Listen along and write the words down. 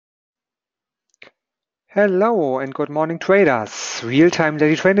Hello and good morning, traders. Real-time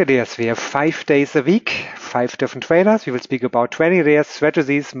daily trader days. We have 5 days a week, 5 different traders. We will speak about trading days,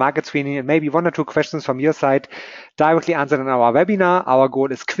 strategies, market screening, and maybe 1 or 2 questions from your side directly answered in our webinar. Our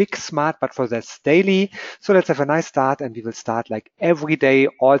goal is quick, smart, but for this daily. So let's have a nice start, and we will start like every day,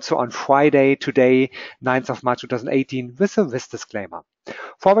 also on Friday, today, 9th of March 2018, with a risk disclaimer.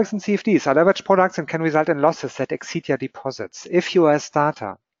 Forex and CFDs are leveraged products and can result in losses that exceed your deposits. If you are a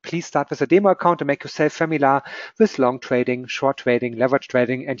starter, please start with a demo account to make yourself familiar with long trading, short trading, leverage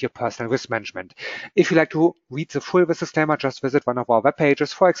trading, and your personal risk management. If you'd like to read the full risk disclaimer, just visit one of our web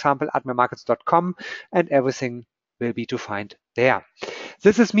pages, for example, admiralmarkets.com, and everything will be to find there.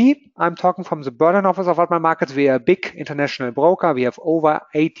 This is me. I'm talking from the Berlin office of Admiral Markets. We are a big international broker. We have over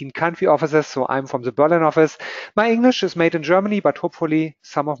 18 country offices, so I'm from the Berlin office. My English is made in Germany, but hopefully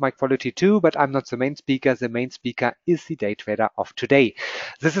some of my quality too, but I'm not the main speaker. The main speaker is the day trader of today.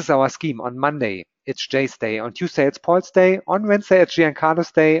 This is our scheme. On Monday, it's Jay's day. On Tuesday, it's Paul's day. On Wednesday, it's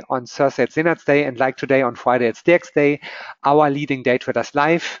Giancarlo's day. On Thursday, it's Zinat's day. And like today, on Friday, it's Dirk's day. Our leading day traders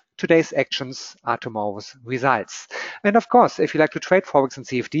live. Today's actions are tomorrow's results. And of course, if you like to trade Forex and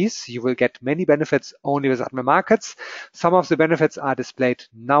CFDs, you will get many benefits only with Admiral Markets. Some of the benefits are displayed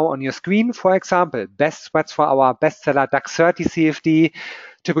now on your screen. For example, best spreads for our bestseller DAX 30 CFD,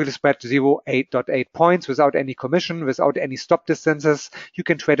 typically spread 8.8 points without any commission, without any stop distances. You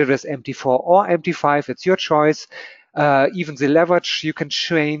can trade it with MT4 or MT5. It's your choice. Even the leverage you can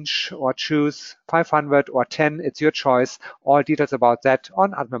change or choose 500 or 10. It's your choice. All details about that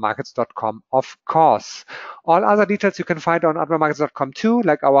on admiralmarkets.com, of course. All other details you can find on admiralmarkets.com too,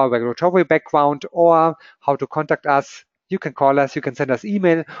 like our regulatory background or how to contact us. You can call us, you can send us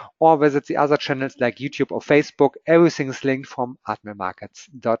email, or visit the other channels like YouTube or Facebook. Everything is linked from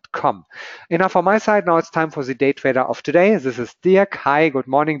admiralmarkets.com. Enough on my side. Now it's time for the day trader of today. This is Dirk. Hi, good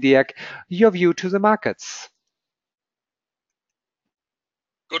morning, Dirk. Your view to the markets.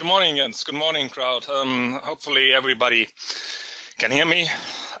 Good morning, Jens. Good morning, crowd. Hopefully everybody can hear me,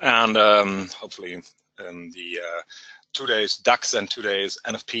 and hopefully the 2 days DAX and 2 days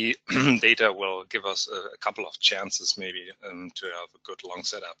NFP data will give us a couple of chances maybe to have a good long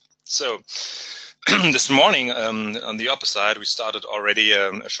setup. So this morning on the upper side, we started already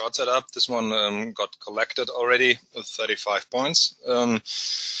a short setup. This one got collected already with 35 points.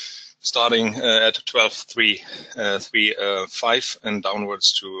 Starting at 12.335 and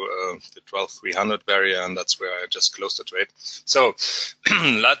downwards to the 12.300 barrier, and that's where I just closed the trade. So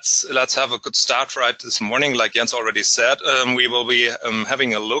let's have a good start right this morning. Like Jens already said, we will be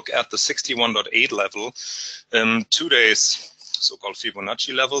having a look at the 61.8 level, 2 days so-called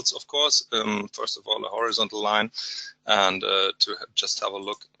Fibonacci levels, of course. First of all, a horizontal line, and to just have a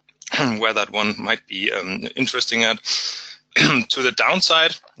look where that one might be interesting at. To the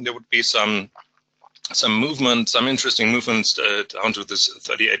downside, there would be some movement, some interesting movements down to this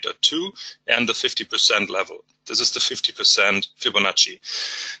 38.2 and the 50% level. This is the 50% Fibonacci.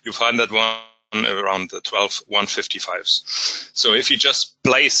 You find that one around the 12.155s. So if you just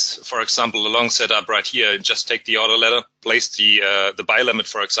place, for example, a long setup right here, just take the order ladder, place the buy limit,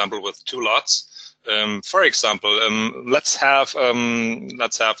 for example, with 2 lots. For example, let's have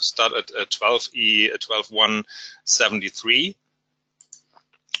start at 12.173,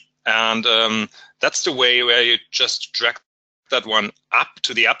 and that's the way where you just drag that one up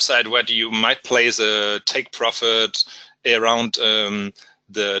to the upside, where you might place a take profit around the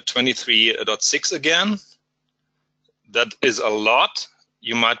 23.6 again. That is a lot.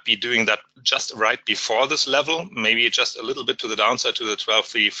 You might be doing that just right before this level, maybe just a little bit to the downside to the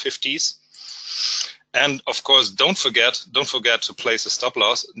 12.350s. And of course, don't forget to place a stop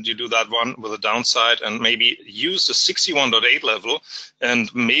loss. You do that one with a downside, and maybe use the 61.8 level,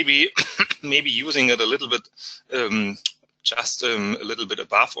 and maybe using it a little bit, just a little bit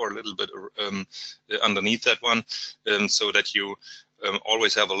above or a little bit underneath that one, so that you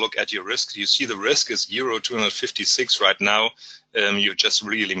always have a look at your risk. You see the risk is €256 right now. You just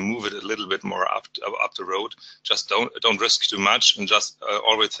really move it a little bit more up the road. Just don't risk too much, and just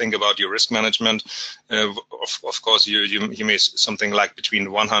always think about your risk management. Of course, you may something like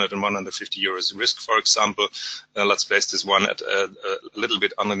between 100 and 150 euros risk, for example. Let's place this one at a little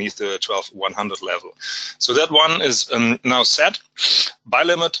bit underneath the 12.100 level. So that one is now set. Buy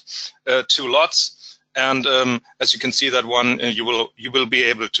limit 2 lots. And as you can see, that one you will be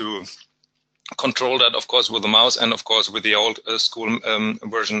able to control that, of course, with the mouse, and of course with the old school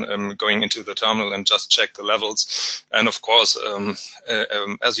version, going into the terminal and just check the levels. And of course,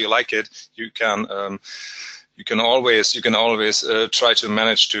 as you like it, you can You can always try to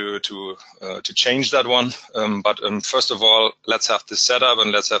manage to change that one. But first of all, let's have the setup,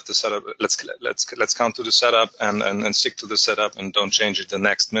 and let's count to the setup and stick to the setup, and don't change it the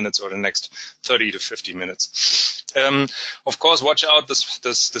next minutes or the next 30 to 50 minutes. Of course, watch out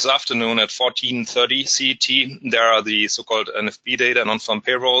this afternoon at 14:30 CET. There are the so-called NFP data, non-farm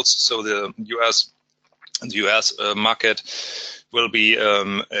payrolls. So the U.S. Market will be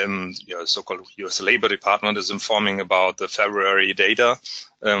so-called U.S. Labor Department is informing about the February data,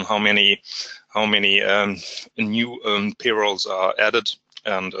 how many new payrolls are added,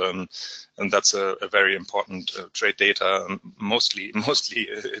 and that's a very important trade data. Mostly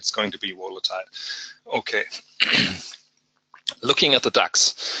it's going to be volatile. Okay. Looking at the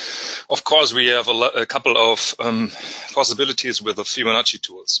DAX, of course, we have a couple of possibilities with the Fibonacci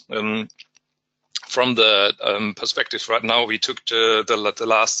tools. From the perspective right now, we took the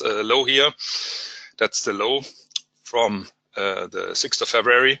last low here. That's the low from the 6th of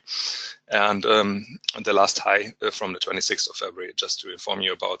February, and the last high from the 26th of February, just to inform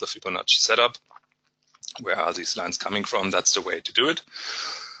you about the Fibonacci setup. Where are these lines coming from? That's the way to do it.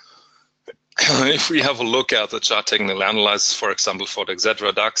 If we have a look at the chart technical analysis, for example, for the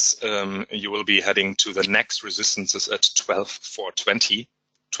Xetra DAX, you will be heading to the next resistances at 12,420,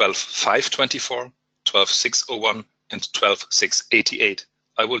 12,524, 12,601, and 12,688.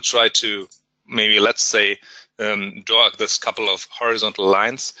 I will try to maybe, let's say, draw this couple of horizontal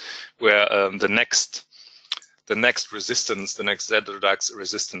lines where the next resistance, the next Xetra DAX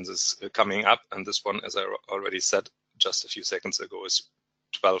resistance is coming up, and this one, as I already said just a few seconds ago, is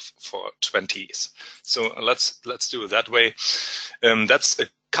 12,420s. So let's do it that way. That's a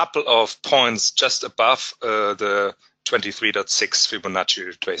couple of points just above the 23.6 Fibonacci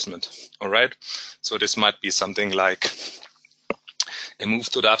retracement. All right. So this might be something like a move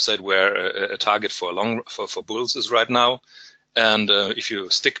to the upside, where a target for bulls is right now. And if you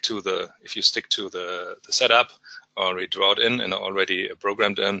stick to the setup, already drawn in and already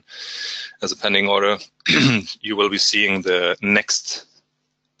programmed in as a pending order, you will be seeing the next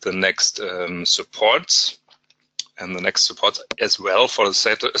supports, and the next supports as well for the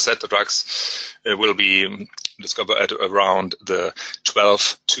Xetra DAX will be discovered at around the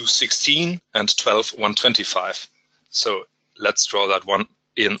 12,216 and 12,125. So let's draw that one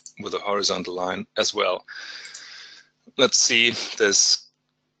in with a horizontal line as well. Let's see, this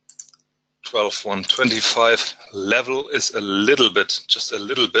 12,125 level is just a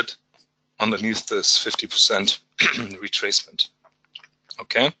little bit underneath this 50% retracement.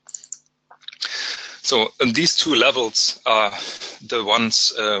 Okay. So these two levels are the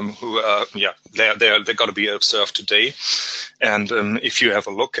ones who are, they're got to be observed today. And if you have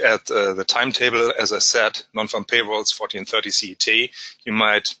a look at the timetable, as I said, non-farm payrolls 14:30 CET, you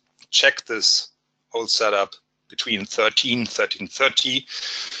might check this whole setup between 13:30,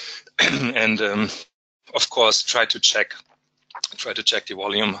 and of course try to check the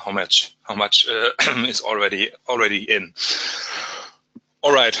volume, how much is already in.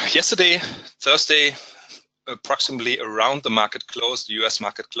 All right, yesterday, Thursday, approximately around the market close, the US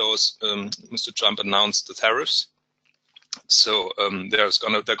market close, Mr. Trump announced the tariffs. So there's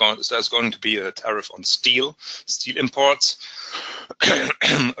going to be a tariff on steel imports,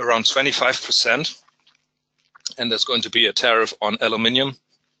 around 25%, and there's going to be a tariff on aluminium,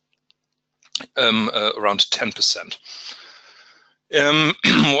 around 10%.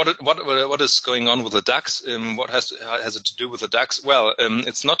 What is going on with the DAX? What has it to do with the DAX? Well,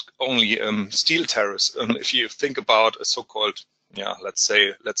 it's not only steel tariffs. If you think about a so-called, let's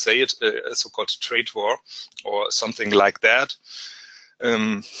say it a so-called trade war or something like that.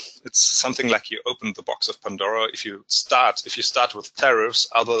 It's something like you open the box of Pandora. If you start with tariffs,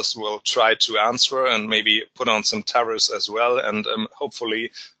 others will try to answer and maybe put on some tariffs as well. And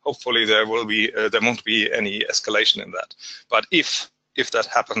hopefully there won't be any escalation in that. But if that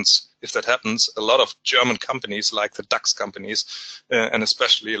happens, a lot of German companies, like the DAX companies, and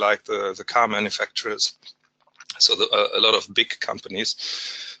especially like the car manufacturers, so a lot of big companies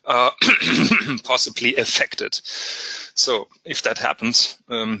are possibly affected. So if that happens,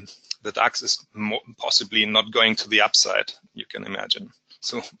 the DAX is possibly not going to the upside, you can imagine.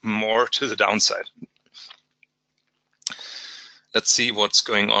 So more to the downside. Let's see what's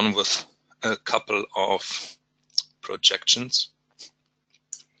going on with a couple of projections.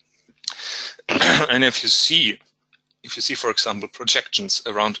 And if you see, for example, projections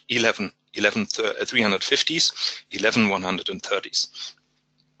around 350s, 130s.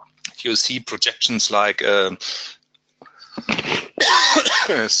 If you see projections like,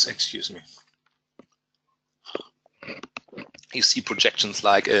 excuse me. You see projections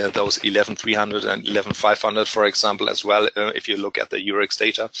like those 11,300 and 11,500, for example, as well, if you look at the Eurex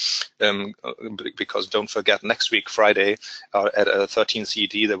data. Because don't forget, next week, Friday, at 13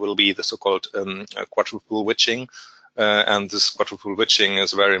 CET, there will be the so-called quadruple witching. And this quadruple witching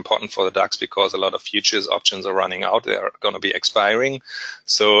is very important for the DAX because a lot of futures options are running out. They are going to be expiring.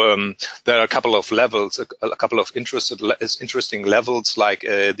 So there are a couple of levels, a couple of interesting levels, like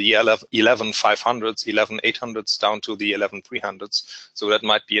the 11,500s, 11,800s down to the 11,300s. So that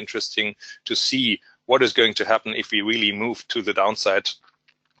might be interesting to see what is going to happen if we really move to the downside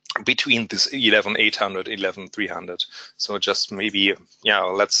between this 11,800, 11,300. So just maybe, yeah,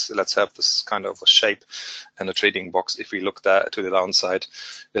 let's have this kind of a shape and a trading box. If we look to the downside,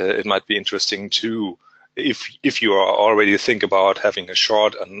 it might be interesting to, if you are already think about having a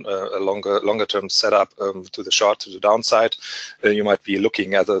short and a longer term setup to the downside, you might be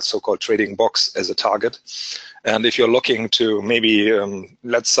looking at a so-called trading box as a target. And if you're looking to maybe,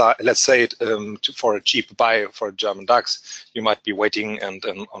 let's say for a cheap buy for a German DAX, you might be waiting and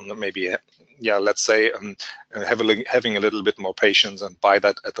on maybe, yeah, let's say having a little bit more patience and buy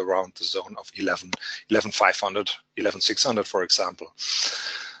that at around the zone of 11,500, 11,600, for example,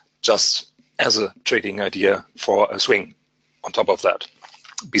 just as a trading idea for a swing on top of that,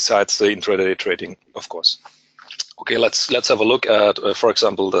 besides the intraday trading, of course. Okay, let's have a look at, for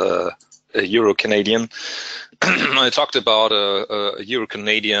example, the Euro-Canadian. I talked about a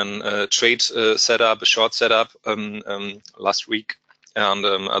Euro-Canadian trade setup, a short setup last week, and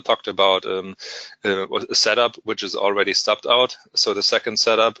I talked about a setup which is already stopped out. So the second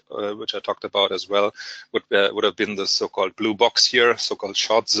setup, which I talked about as well, would have been the so-called blue box here, so-called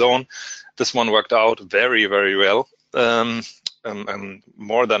short zone. This one worked out very, very well.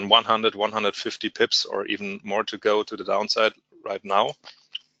 More than 100, 150 pips, or even more to go to the downside right now.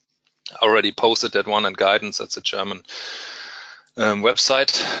 Already posted that one in guidance. That's a German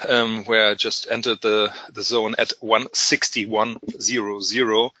website where I just entered the zone at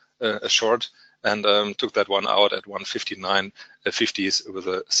 161.00 a short, and took that one out at 159.50s with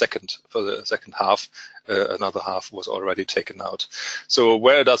a second for the second half. Another half was already taken out. So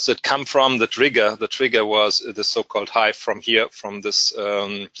where does it come from? The trigger was the so-called high from here, from this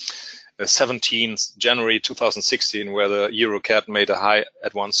 17th January 2016, where the EURCAD made a high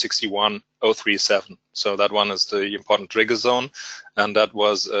at 161.037. So that one is the important trigger zone, and that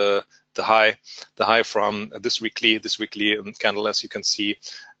was the high from this weekly candle, as you can see.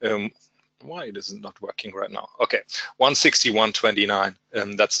 Why it is not working right now? Okay, 161.29,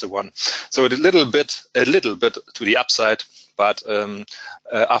 that's the one. So a little bit to the upside, but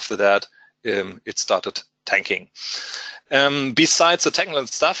after that it started tanking. Besides the technical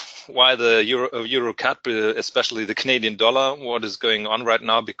stuff, why the EURCAD, especially the Canadian dollar, what is going on right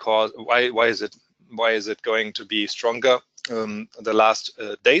now? Because why is it going to be stronger the last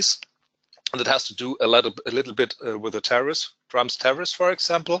days? And it has to do a little bit with the tariffs, Trump's tariffs, for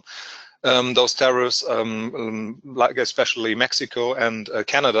example. Those tariffs, like especially Mexico and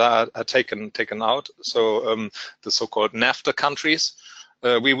Canada, are taken out. So the so-called NAFTA countries.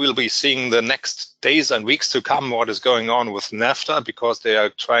 We will be seeing the next days and weeks to come what is going on with NAFTA, because they are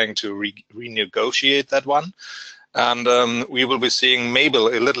trying to renegotiate that one. And we will be seeing maybe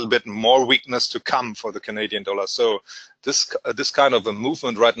a little bit more weakness to come for the Canadian dollar. So this kind of a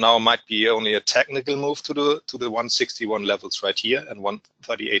movement right now might be only a technical move to the 161 levels right here and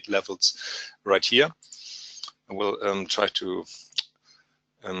 138 levels right here. I will try to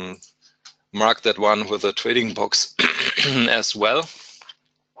mark that one with a trading box as well.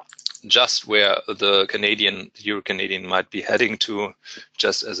 Just where the Euro-Canadian might be heading to,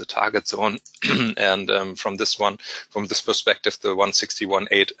 just as a target zone. And from this perspective, the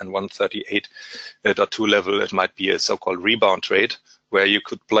 161.8 and 138.2 level, it might be a so-called rebound trade, where you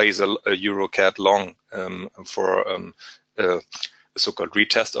could place a EURCAD long for a so-called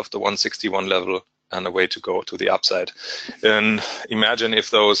retest of the 161 level and a way to go to the upside. And imagine if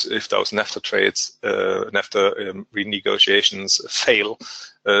those NAFTA trades, NAFTA renegotiations fail.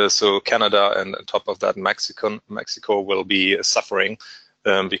 So Canada and on top of that Mexico will be suffering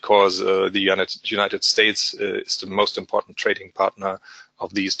because the United States is the most important trading partner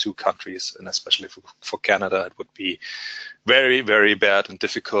of these two countries, and especially for Canada, it would be very, very bad and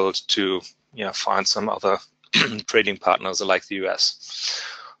difficult to find some other trading partners like the US.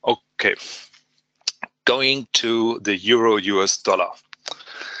 Okay. Going to the euro-US dollar.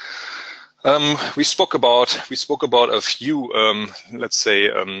 We spoke about a few, let's say,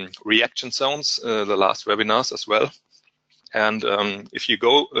 reaction zones the last webinars as well. And if you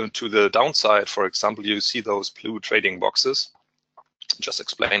go to the downside, for example, you see those blue trading boxes. Just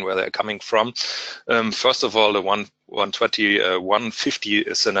explain where they're coming from. First of all, the 120,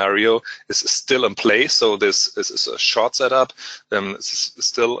 150 scenario is still in play. So this is a short setup. This is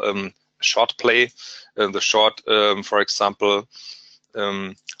still short play. The short, for example,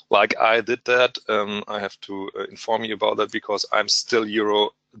 like I did that. I have to inform you about that because I'm still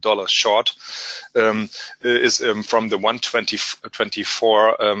euro-dollar short. Is from the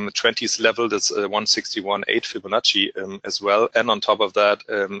 124 20s level. That's 161.8 Fibonacci as well, and on top of that,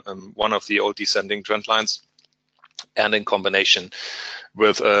 one of the old descending trend lines, and in combination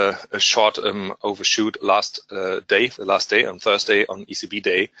with a short overshoot the last day on Thursday on ECB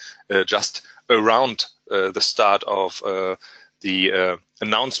day, just around the start of the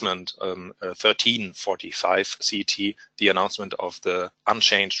announcement 13:45 CET, the announcement of the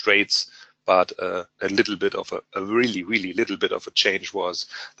unchanged rates, but a little bit of a really little bit of a change was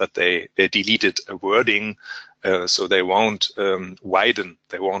that they deleted a wording, so they won't widen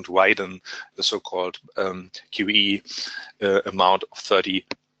the so-called QE amount of 30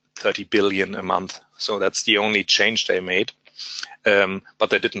 billion a month. So that's the only change they made. But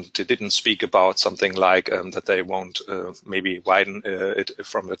they didn't speak about something like that they won't maybe widen it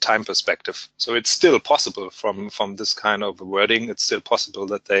from the time perspective. So it's still possible from this kind of wording. It's still possible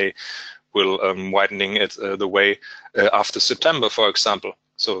that they will widening it the way after September, for example.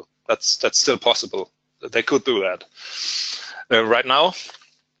 So that's still possible. They could do that. Right now,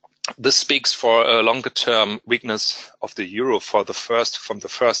 this speaks for a longer-term weakness of the euro from the first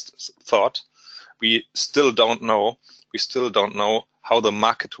thought. We still don't know. How the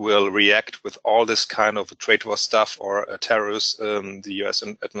market will react with all this kind of trade war stuff or tariffs the US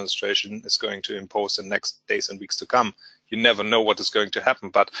administration is going to impose in the next days and weeks to come. You never know what is going to happen.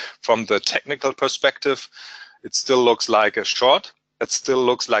 But from the technical perspective, it still looks like a short. It still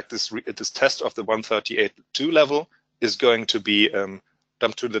looks like this test of the 138.2 level is going to be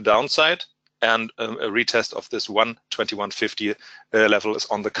dumped to the downside, and a retest of this 121.50 level is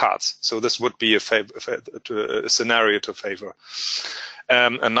on the cards. So this would be a scenario to favor.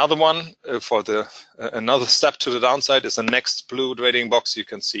 Another one for another step to the downside is the next blue trading box you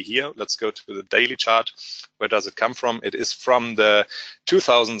can see here. Let's go to the daily chart. Where does it come from? It is from the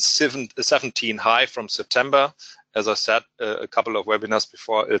 2017 high from September. As I said a couple of webinars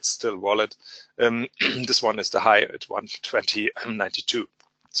before, it's still valid. This one is the high at 120.92.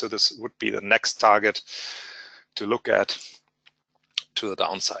 So this would be the next target to look at to the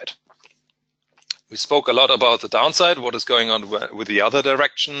downside. We spoke a lot about the downside, what is going on with the other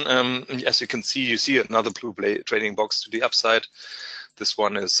direction. As you can see, another blue trading box to the upside. This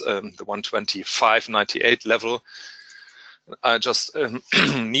one is the 125.98 level. I just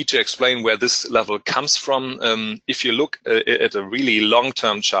need to explain where this level comes from. If you look at a really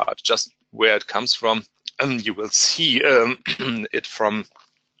long-term chart, just where it comes from, you will see it from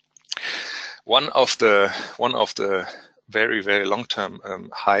one of the very long-term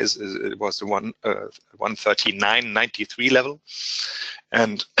highs. It was the 139.93 level,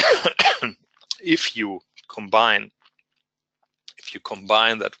 and if you combine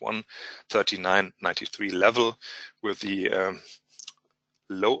that 139.93 level with the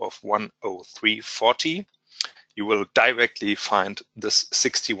low of 103.40, you will directly find this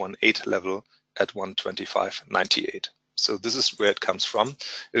 61.8 level at 125.98. So this is where it comes from.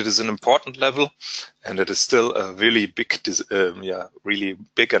 It is an important level, and it is still a really big, really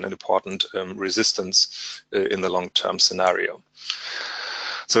big and important resistance in the long-term scenario.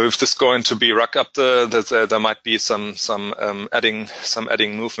 So if this is going to be rack up, there might be some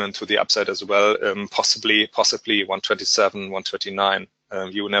adding movement to the upside as well. Possibly 127, 129.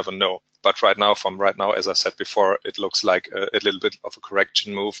 You never know. But right now, as I said before, it looks like a little bit of a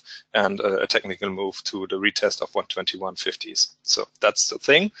correction move and a technical move to the retest of 121.50s. So that's the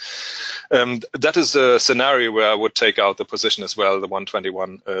thing. That is a scenario where I would take out the position as well, the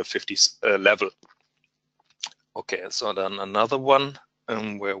 121.50s level. Okay, so then another one.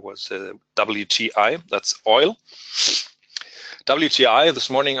 Where was WTI? That's oil. WTI, this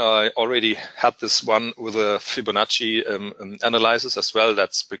morning I already had this one with a Fibonacci analysis as well.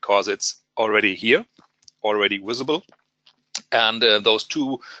 That's because it's already here, already visible. And those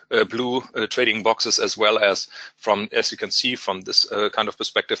two blue trading boxes, as well as as you can see from this kind of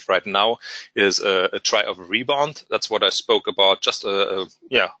perspective right now, is a try of a rebound. That's what I spoke about just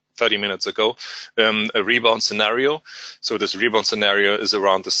 30 minutes ago, a rebound scenario. So this rebound scenario is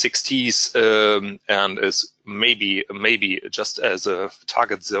around the 60s and is maybe just as a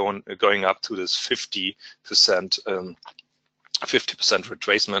target zone going up to this 50%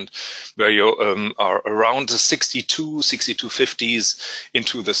 retracement, where you are around the 62.50s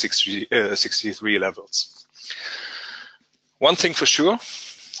into the 63 levels. One thing for sure,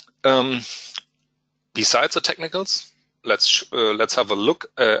 besides the technicals, let's have a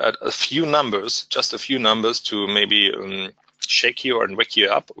look at a few numbers, just a few numbers to maybe shake you and wake you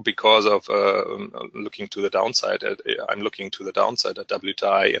up because of looking to the downside. I'm looking to the downside at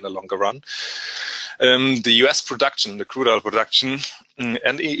WTI in the longer run. The US production, the crude oil production,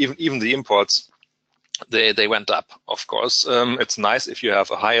 and even the imports, they went up, of course. It's nice if you have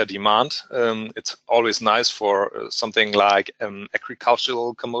a higher demand. It's always nice for something like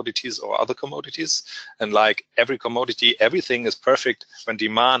agricultural commodities or other commodities. And like every commodity, everything is perfect when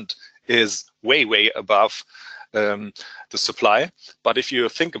demand is way above the supply. But if you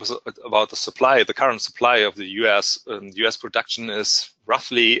think about the supply, the current supply of the US, US production is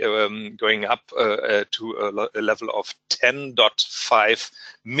roughly going up to a level of 10.5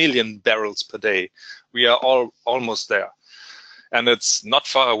 million barrels per day. We are almost there, and it's not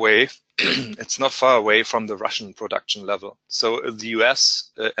far away. It's not far away from the Russian production level. So the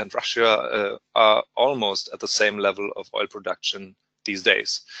US and Russia are almost at the same level of oil production these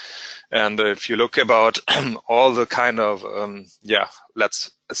days. And if you look about all the kind of,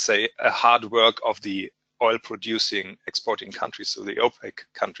 let's say a hard work of the oil producing exporting countries, so the OPEC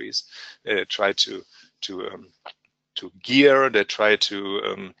countries, try to gear, they try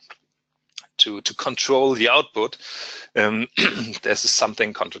to control the output, there's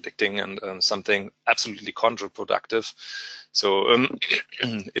something contradicting and something absolutely counterproductive. So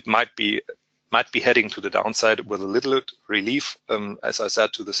it might be heading to the downside with a little relief, as I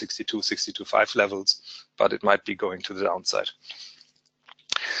said, to the 62.5 levels, but it might be going to the downside.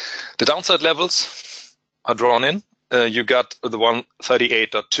 The downside levels are drawn in. You got the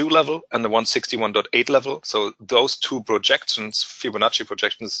 138.2 level and the 161.8 level. So those two projections, Fibonacci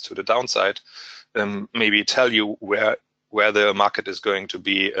projections to the downside, maybe tell you where the market is going to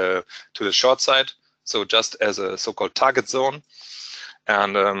be to the short side. So just as a so-called target zone.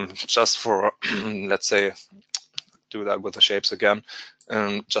 And just for, let's say, do that with the shapes again,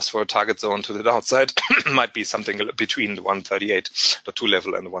 just for a target zone to the downside, might be something between the 138.2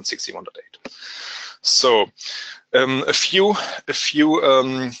 level and the 161.8. So a few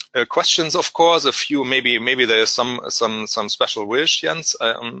questions, of course. A few maybe there's some special wish, Jens.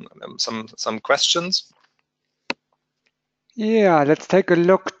 Some questions. Yeah, let's take a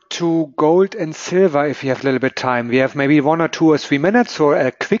look to gold and silver if you have a little bit of time. We have maybe 1 or 2 or 3 minutes, so a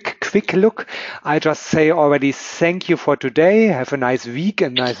quick look. I just say already thank you for today. Have a nice week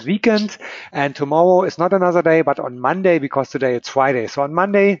and nice weekend. And tomorrow is not another day, but on Monday, because today it's Friday. So on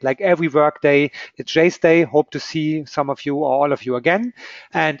Monday, like every work day, it's Jay's day. Hope to see some of you or all of you again.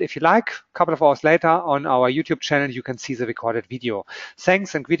 And if you like, a couple of hours later on our YouTube channel, you can see the recorded video.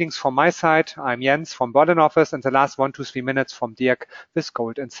 Thanks and greetings from my side. I'm Jens from Berlin office, and the last 1 to 3 minutes from Dirk with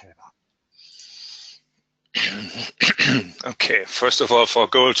gold and silver. Okay, first of all, for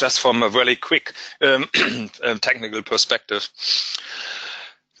gold, just from a really quick technical perspective,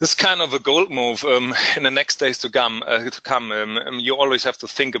 this kind of a gold move in the next days to come, you always have to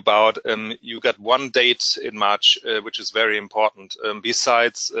think about, you got one date in March, which is very important,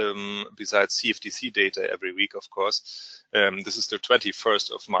 besides CFDC data every week, of course. This is the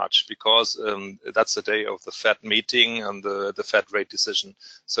 21st of March, because that's the day of the Fed meeting and the Fed rate decision.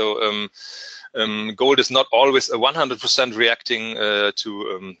 So gold is not always a 100% reacting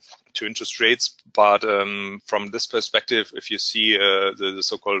to interest rates, but from this perspective, if you see the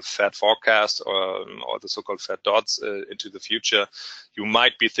so-called Fed forecast or the so-called Fed dots into the future, you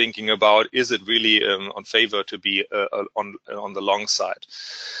might be thinking about, is it really on favor to be on the long side?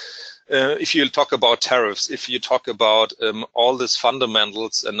 If you talk about tariffs, if you talk about all these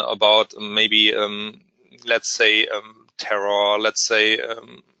fundamentals and about maybe, let's say, terror, let's say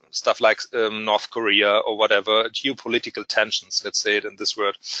stuff like North Korea or whatever, geopolitical tensions, let's say it in this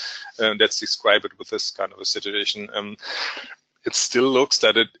word, let's describe it with this kind of a situation, it still looks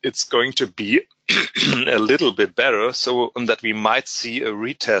that it's going to be a little bit better, so that we might see a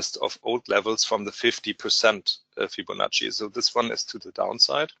retest of old levels from the 50% Fibonacci. So this one is to the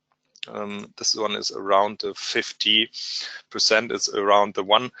downside. This one is around the 50%. It's around the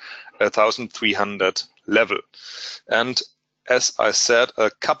 1,300 level. And as I said a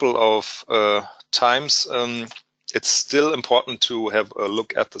couple of times, it's still important to have a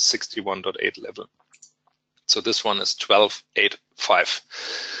look at the 61.8 level. So this one is 12.85.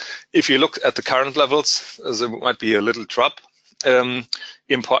 If you look at the current levels, there might be a little drop.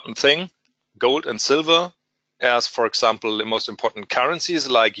 Important thing, gold and silver as, for example, the most important currencies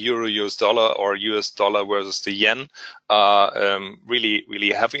like euro, US dollar, or US dollar versus the yen are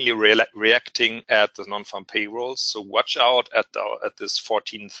really heavily reacting at the non-farm payrolls. So watch out at this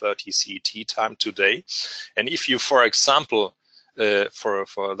 14:30 CET time today. And if you, for example,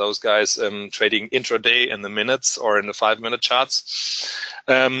 for those guys trading intraday in the minutes or in the 5-minute charts,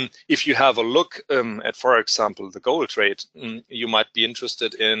 if you have a look at, for example, the gold trade, you might be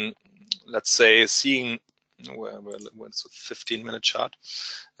interested in, let's say, seeing what's a 15-minute chart,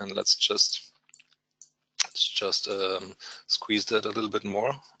 and let's just squeeze that a little bit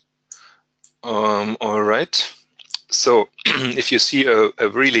more. All right. So if you see a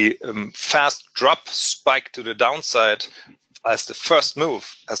really fast drop spike to the downside as the first move,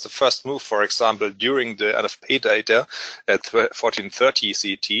 for example, during the NFP data at 14:30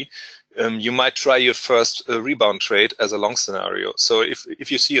 CET, you might try your first rebound trade as a long scenario. So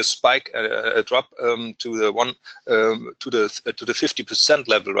if you see a spike, a drop to the 50%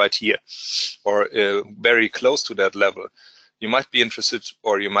 level right here, or very close to that level, you might be interested,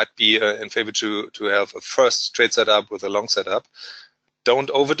 or you might be in favor to have a first trade setup with a long setup. Don't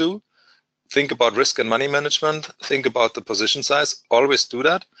overdo. Think about risk and money management. Think about the position size. Always do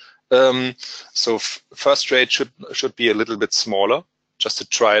that. So first trade should be a little bit smaller, just to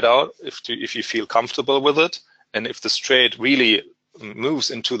try it out if you feel comfortable with it. And if this trade really moves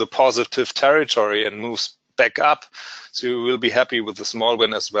into the positive territory and moves back up, so you will be happy with the small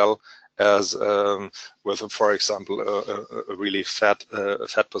win as well as with, for example, a really fat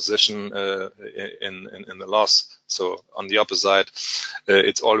position in the loss. So on the opposite,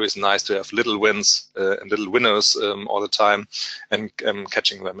 it's always nice to have little wins and little winners all the time, and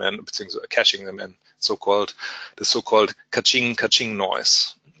catching them in, cashing them in. The so-called ka-ching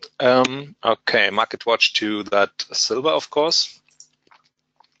noise. Okay, market watch to that silver, of course.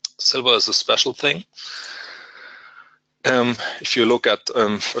 Silver is a special thing. If you look at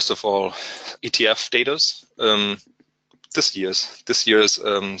first of all ETF data, this year's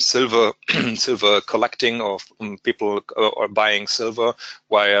silver collecting of people are buying silver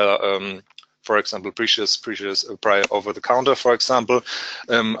via for example, precious prior over the counter, for example,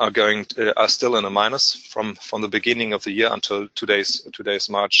 are still in a minus from the beginning of the year until today's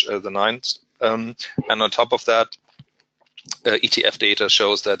March the 9th. And on top of that, ETF data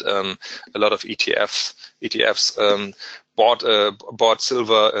shows that a lot of ETFs bought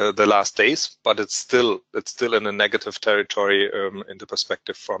silver the last days, but it's still in a negative territory in the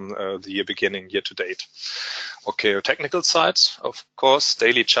perspective from the year beginning, year to date. Okay, technical side, of course,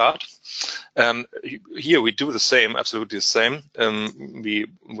 daily chart. Here we do the same, absolutely the same. We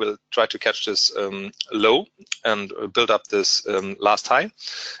will try to catch this low and build up this last high,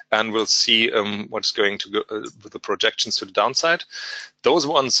 and we'll see what's going to go with the projections to the downside. Those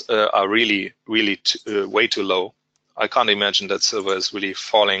ones are really way too low. I can't imagine that silver is really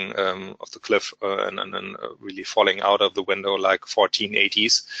falling off the cliff and really falling out of the window like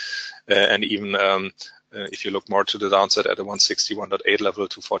 1480s, and even if you look more to the downside at the 161.8 level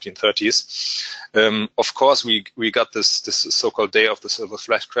to 1430s. Of course, we got this so-called day of the silver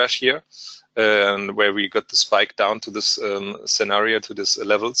flash crash here, and where we got the spike down to this scenario, to these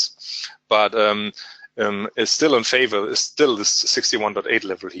levels, but it's still in favor. It's still this 61.8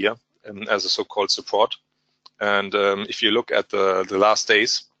 level here as a so-called support. And if you look at the last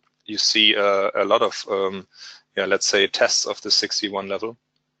days, you see a lot of let's say tests of the 61 level.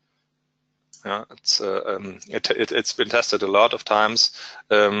 Yeah, it's been tested a lot of times.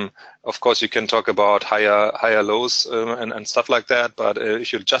 Of course, you can talk about higher lows and stuff like that. But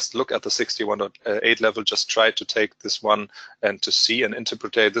if you just look at the 61.8 level, just try to take this one and to see and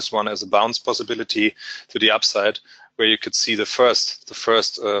interpret this one as a bounce possibility to the upside, where you could see the first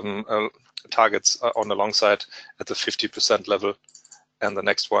targets on the long side at the 50% level, and the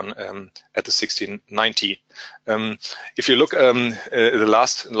next one at the 1690. If you look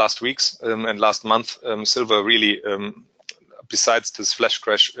the last weeks and last month, silver really, besides this flash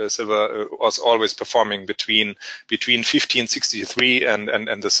crash, silver was always performing between 1563 and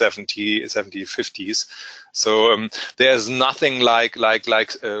the 50s. So there's nothing like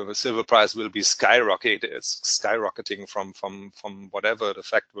silver price will be skyrocketing. It's skyrocketing from whatever the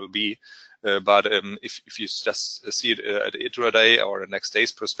fact will be. But if you just see it at intraday or the next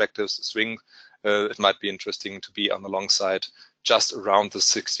day's perspectives swing, it might be interesting to be on the long side just around the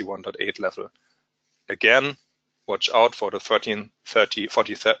 61.8 level. Again, watch out for the 1430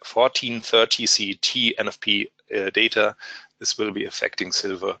 CET NFP data. This will be affecting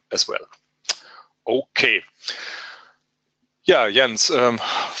silver as well. Okay. Yeah, Jens,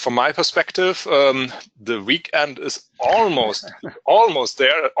 from my perspective, the weekend is almost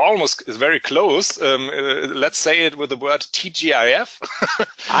there. Almost is very close. Let's say it with the word TGIF.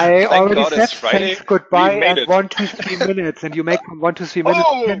 I already God said it's Friday. thanks, goodbye, We made and it. 1 to 3 minutes, and you make from 1 to 3 minutes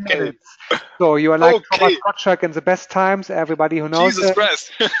 10 okay. minutes. So you are like Okay. Thomas Gottschalk in the best times. Everybody who knows Jesus it.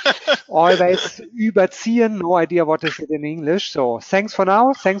 Christ. Always überziehen. No idea what is it in English. So thanks for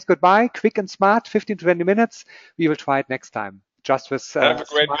now. Thanks, goodbye. Quick and smart, 15 to 20 minutes. We will try it next time. Just with Have a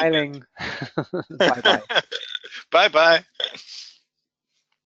great smiling. Bye-bye. Bye-bye.